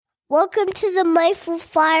Welcome to the Mindful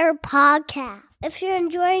Fire podcast. If you're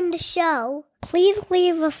enjoying the show, please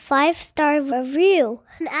leave a 5-star review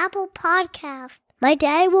on Apple Podcast. My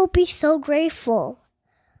dad will be so grateful.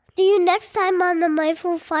 See you next time on the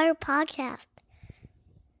Mindful Fire podcast.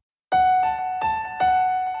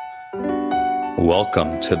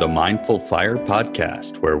 Welcome to the Mindful Fire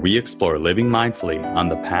podcast, where we explore living mindfully on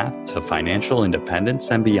the path to financial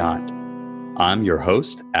independence and beyond. I'm your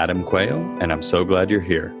host, Adam Cuello, and I'm so glad you're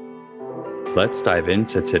here. Let's dive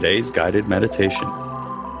into today's guided meditation.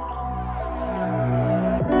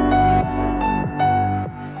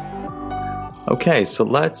 Okay, so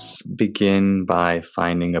let's begin by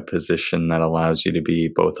finding a position that allows you to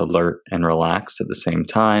be both alert and relaxed at the same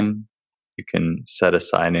time. You can set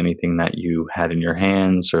aside anything that you had in your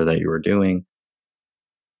hands or that you were doing.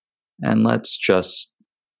 And let's just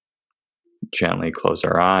gently close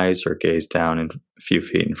our eyes or gaze down a few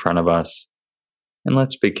feet in front of us. And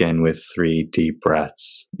let's begin with 3 deep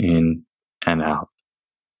breaths in and out.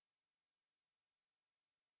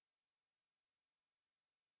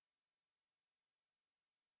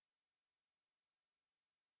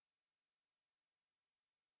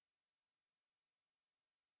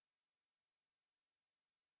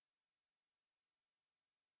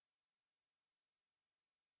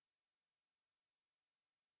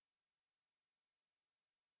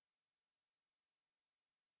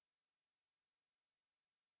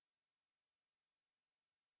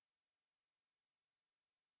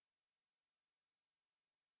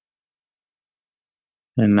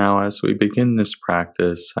 And now, as we begin this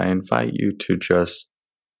practice, I invite you to just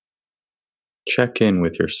check in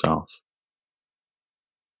with yourself.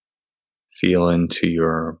 Feel into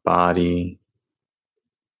your body,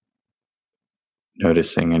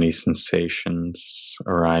 noticing any sensations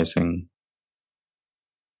arising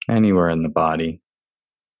anywhere in the body.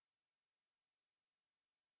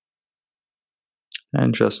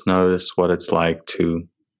 And just notice what it's like to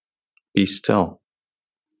be still,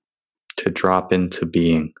 to drop into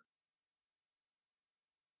being.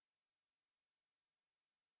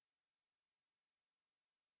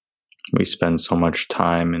 We spend so much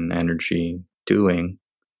time and energy doing.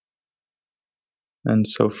 And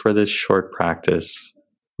so for this short practice,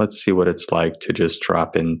 let's see what it's like to just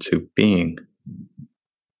drop into being.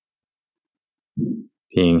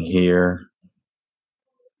 Being here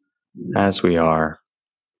as we are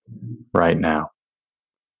right now.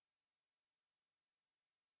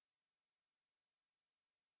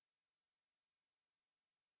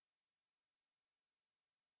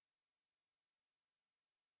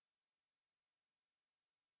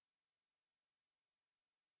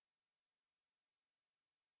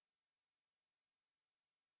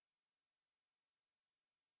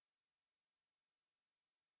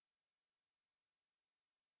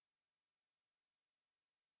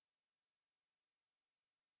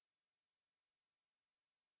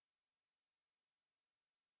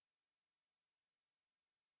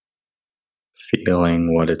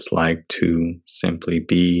 Feeling what it's like to simply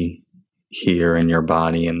be here in your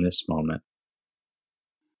body in this moment.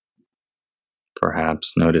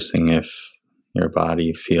 Perhaps noticing if your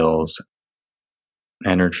body feels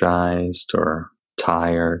energized or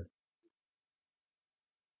tired,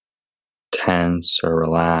 tense or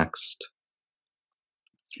relaxed,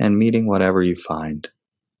 and meeting whatever you find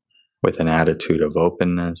with an attitude of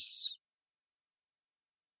openness,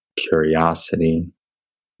 curiosity,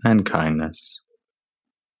 and kindness.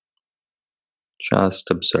 Just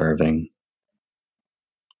observing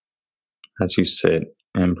as you sit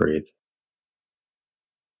and breathe.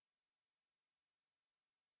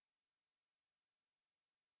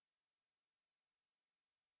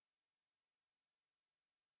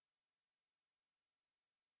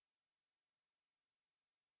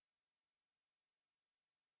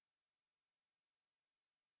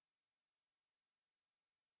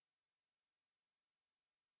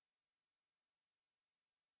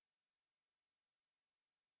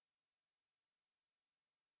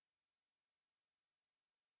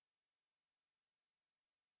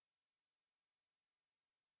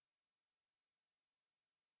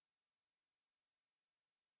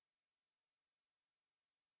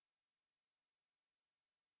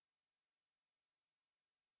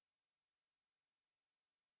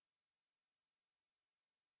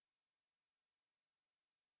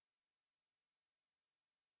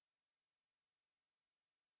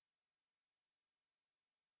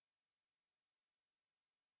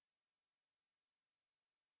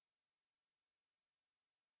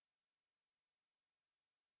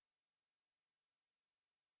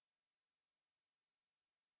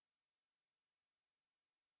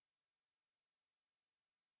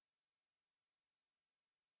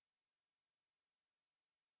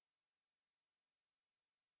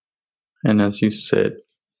 And as you sit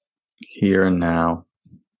here and now,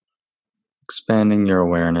 expanding your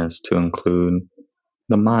awareness to include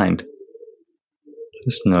the mind,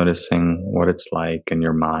 just noticing what it's like in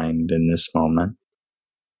your mind in this moment,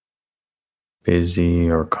 busy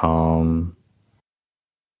or calm,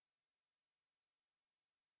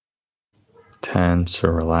 tense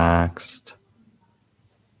or relaxed,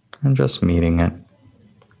 and just meeting it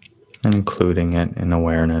and including it in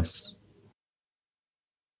awareness.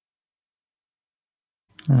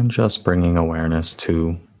 And just bringing awareness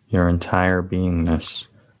to your entire beingness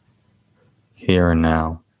here and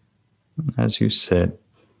now as you sit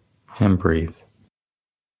and breathe,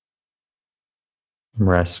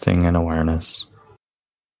 resting in awareness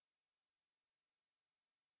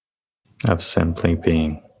of simply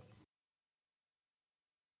being.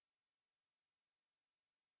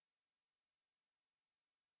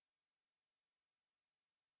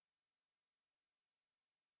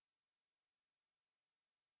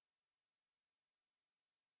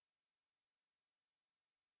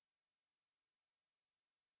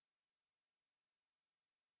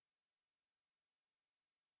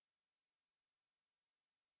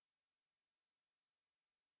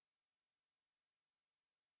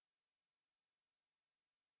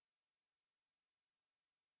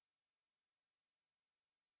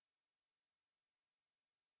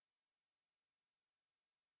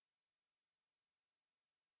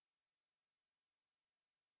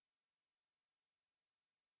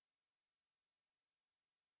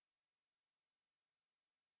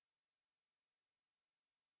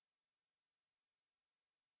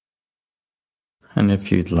 And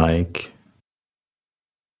if you'd like,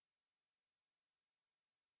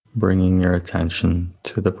 bringing your attention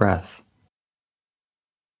to the breath,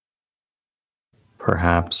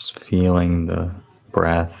 perhaps feeling the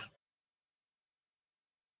breath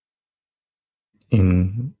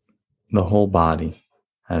in the whole body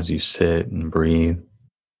as you sit and breathe.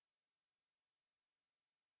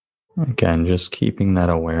 Again, just keeping that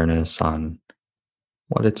awareness on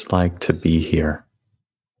what it's like to be here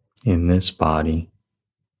in this body,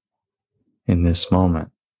 in this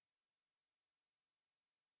moment.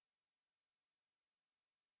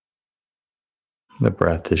 The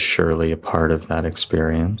breath is surely a part of that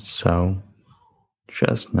experience, so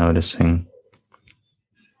just noticing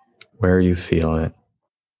where you feel it.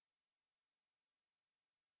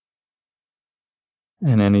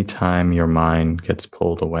 And anytime your mind gets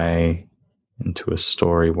pulled away into a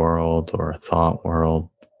story world or a thought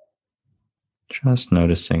world, just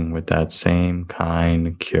noticing with that same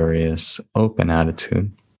kind, curious, open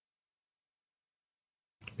attitude,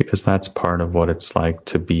 because that's part of what it's like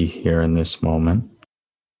to be here in this moment.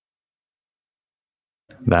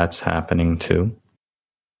 That's happening too.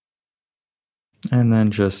 And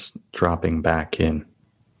then just dropping back in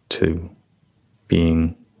to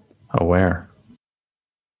being aware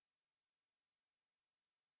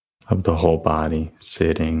of the whole body,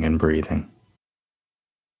 sitting and breathing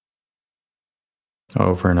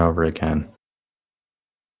over and over again,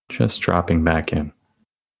 just dropping back in.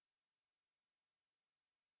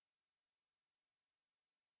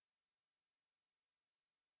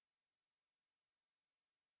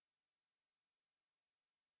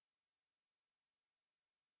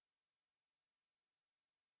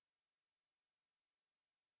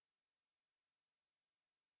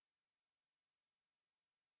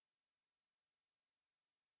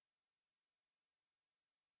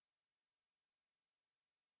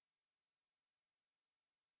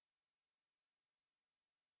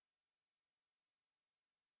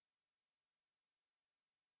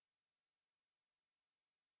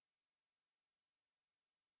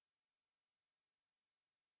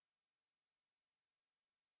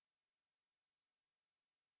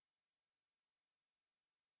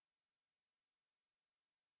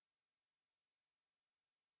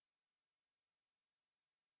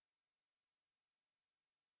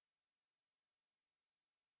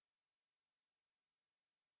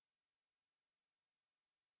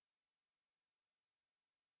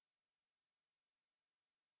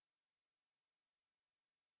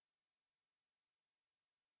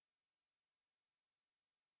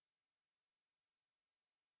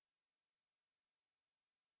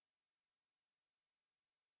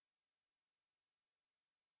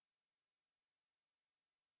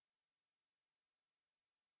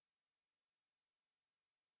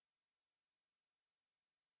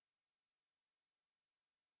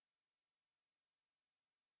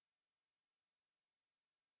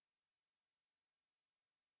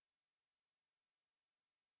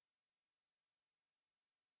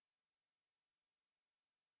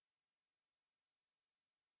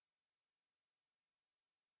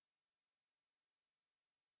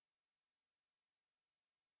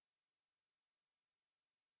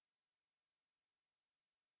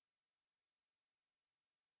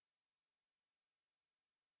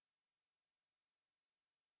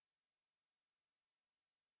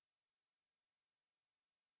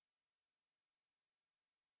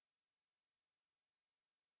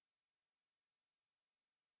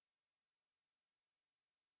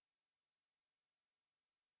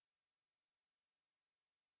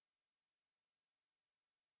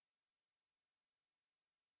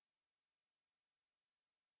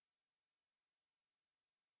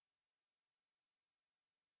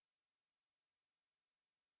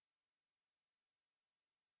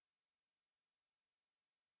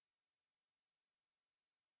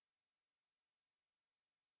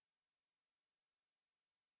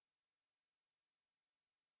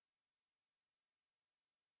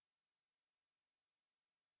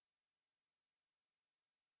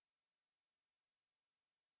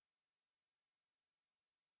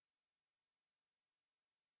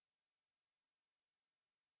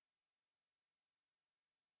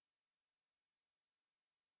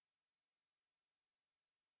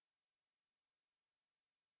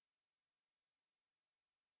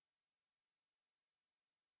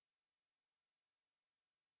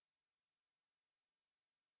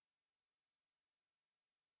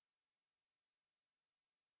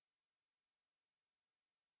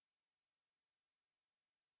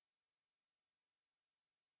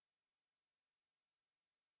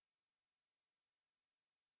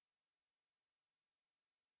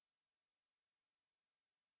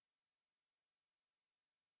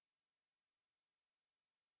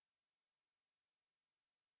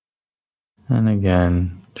 And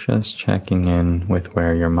again, just checking in with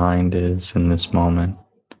where your mind is in this moment.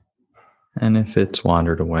 And if it's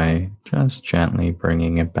wandered away, just gently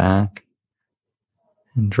bringing it back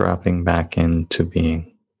and dropping back into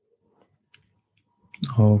being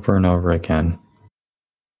over and over again.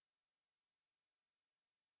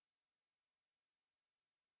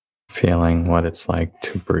 Feeling what it's like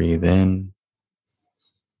to breathe in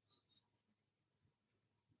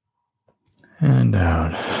and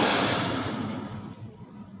out,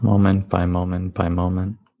 moment by moment by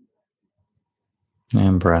moment,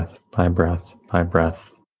 and breath by breath by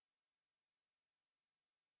breath.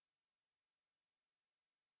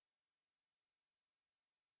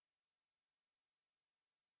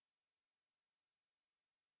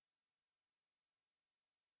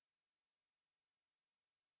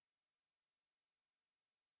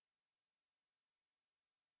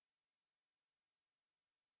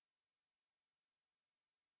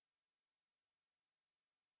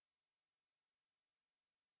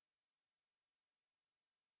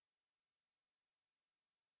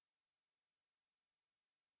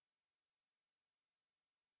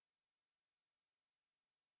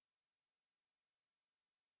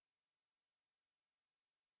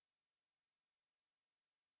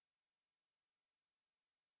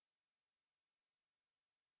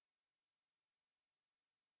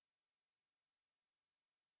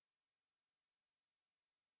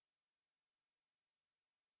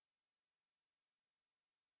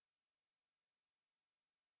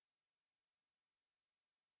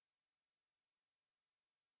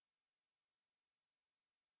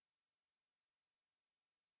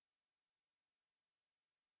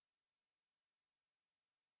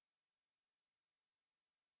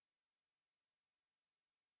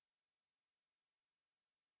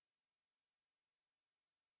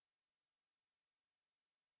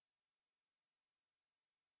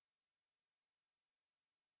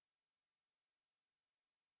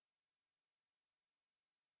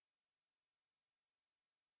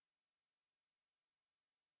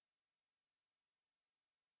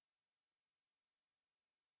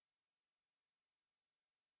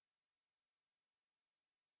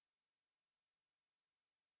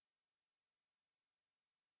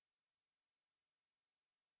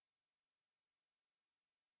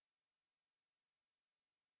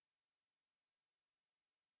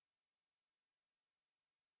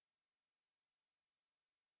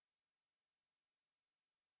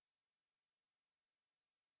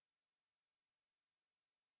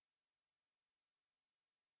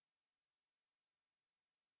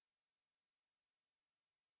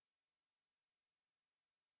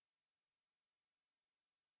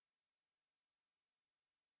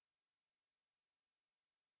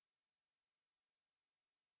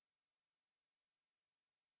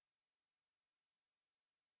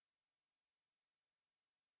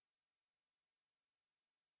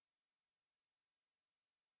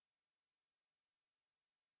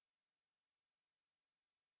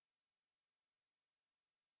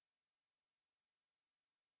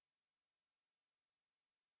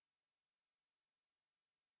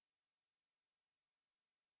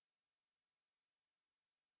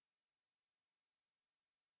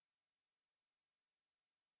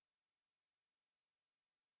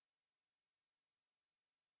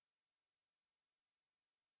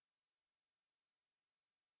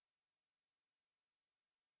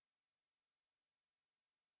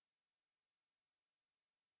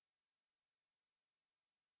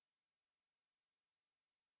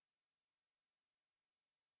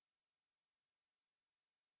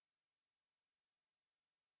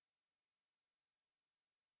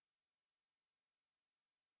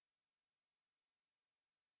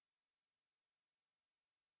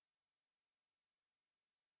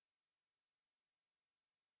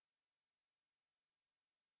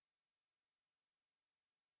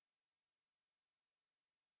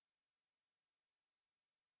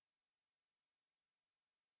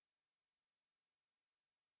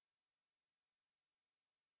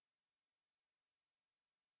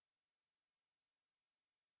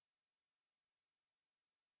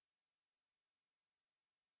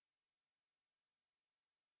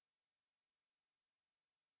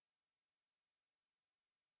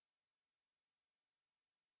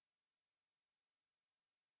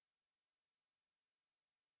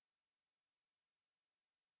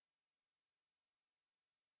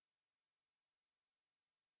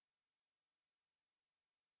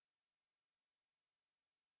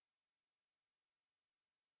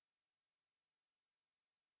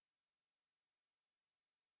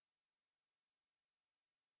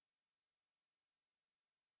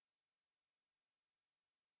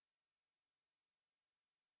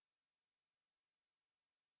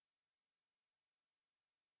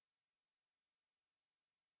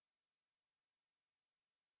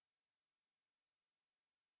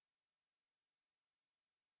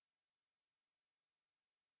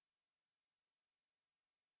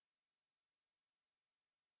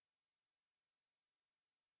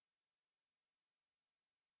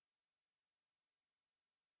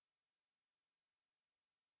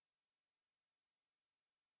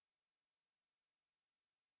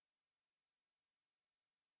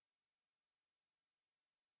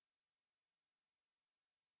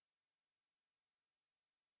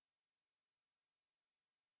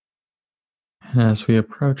 And as we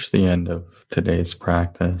approach the end of today's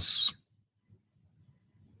practice,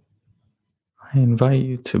 I invite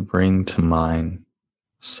you to bring to mind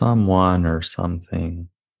someone or something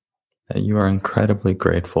that you are incredibly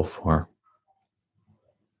grateful for,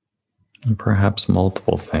 and perhaps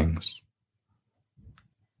multiple things.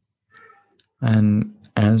 And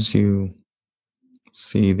as you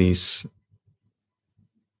see these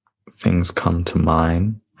things come to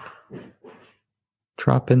mind,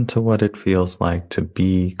 drop into what it feels like to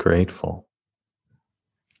be grateful.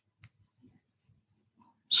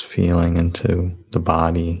 Just feeling into the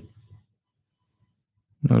body,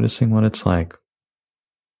 noticing what it's like.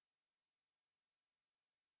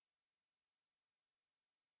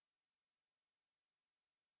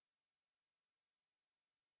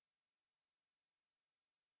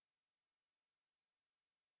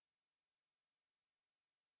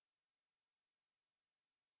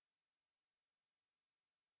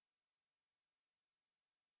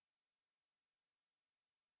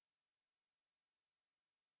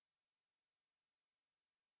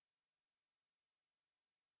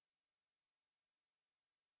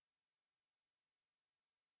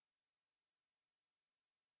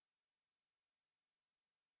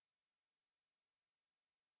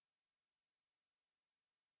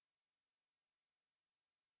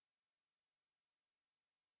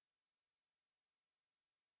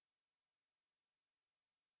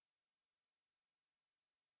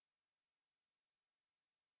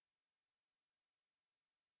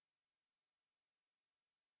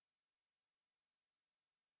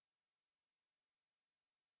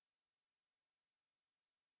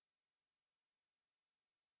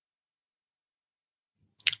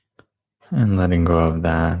 And letting go of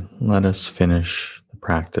that, let us finish the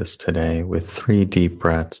practice today with 3 deep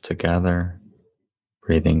breaths together.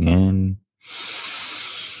 Breathing in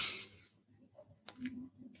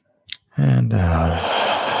and out.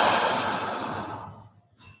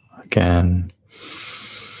 Again.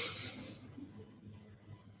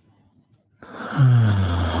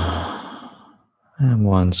 And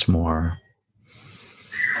once more.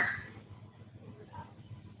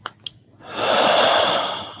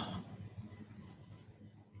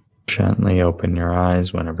 Gently open your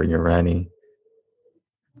eyes whenever you're ready.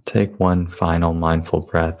 Take one final mindful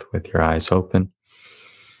breath with your eyes open.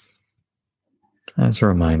 As a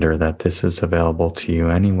reminder that this is available to you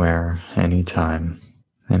anywhere, anytime,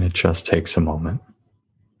 and it just takes a moment.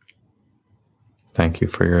 Thank you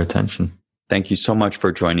for your attention. Thank you so much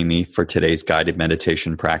for joining me for today's guided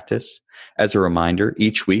meditation practice. As a reminder,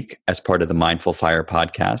 each week, as part of the Mindful Fire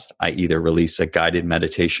podcast, I either release a guided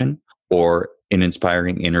meditation or an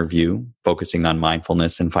inspiring interview focusing on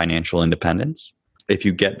mindfulness and financial independence. If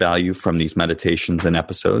you get value from these meditations and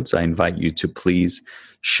episodes, I invite you to please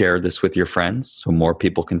share this with your friends so more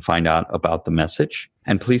people can find out about the message.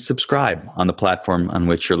 And please subscribe on the platform on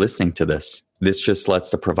which you're listening to this. This just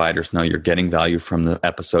lets the providers know you're getting value from the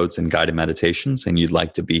episodes and guided meditations, and you'd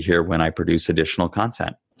like to be here when I produce additional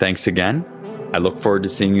content. Thanks again. I look forward to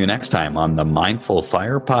seeing you next time on the Mindful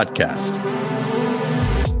Fire podcast.